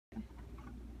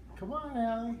Come on,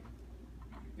 Allie.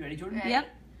 You ready, Jordan? Ready? Yep.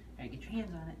 All right, get your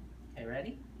hands on it. Okay,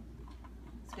 ready?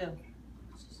 Let's go.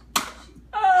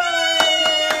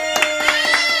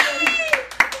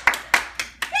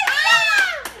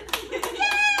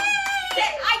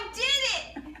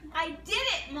 I did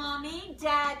it, Mommy,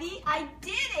 Daddy. I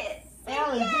did it.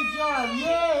 Allie, good job.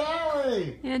 Yay,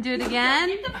 Allie. You gonna do it again?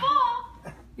 Get the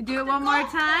ball. You do it one more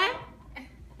time?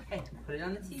 Hey, put it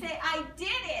on the tee. Say, I did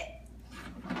it.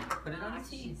 Put it on the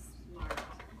tee.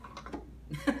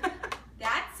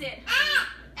 That's it.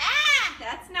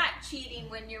 That's not cheating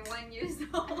when you're 1 year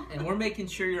old. And we're making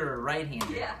sure you're a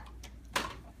right-hander. Yeah.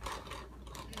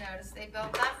 Notice they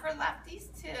built that for lefties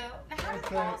too. Now how do the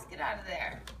balls get out of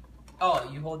there? Oh,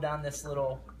 you hold down this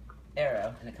little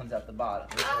arrow and it comes out the bottom.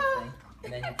 This little thing.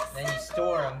 And then you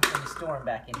store them. Then you store them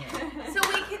back in here. So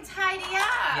we can tidy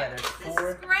up. Yeah, there's This four.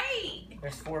 is great.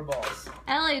 There's 4 balls.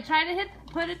 Ellie, try to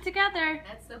put it together.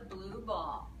 That's the blue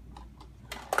ball.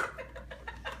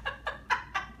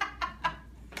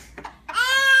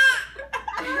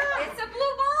 It's a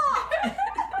blue ball.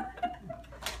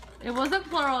 It wasn't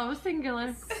plural, it was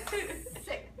singular.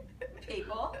 Sick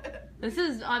people. This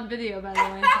is on video, by the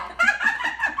way.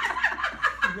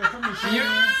 You got something to say?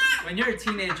 When you're a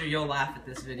teenager, you'll laugh at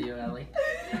this video, Ellie.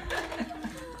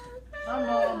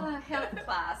 Health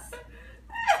class.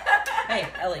 Hey,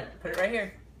 Ellie, put it right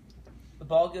here. The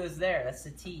ball goes there. That's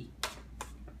the tee.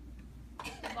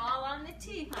 The ball on the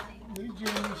tee, honey. Hey,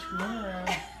 Jamie, screw around.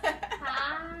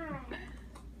 Hi.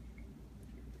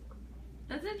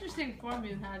 That's an interesting form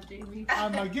you had, Jamie.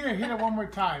 Get her, hit her one more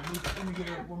time. Let me get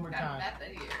her one more Got a time.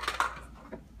 method here.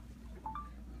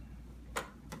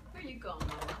 Where you going,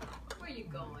 Mama? Where you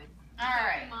going? All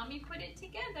right. Mommy put it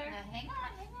together. Now hang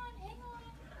on, hang on.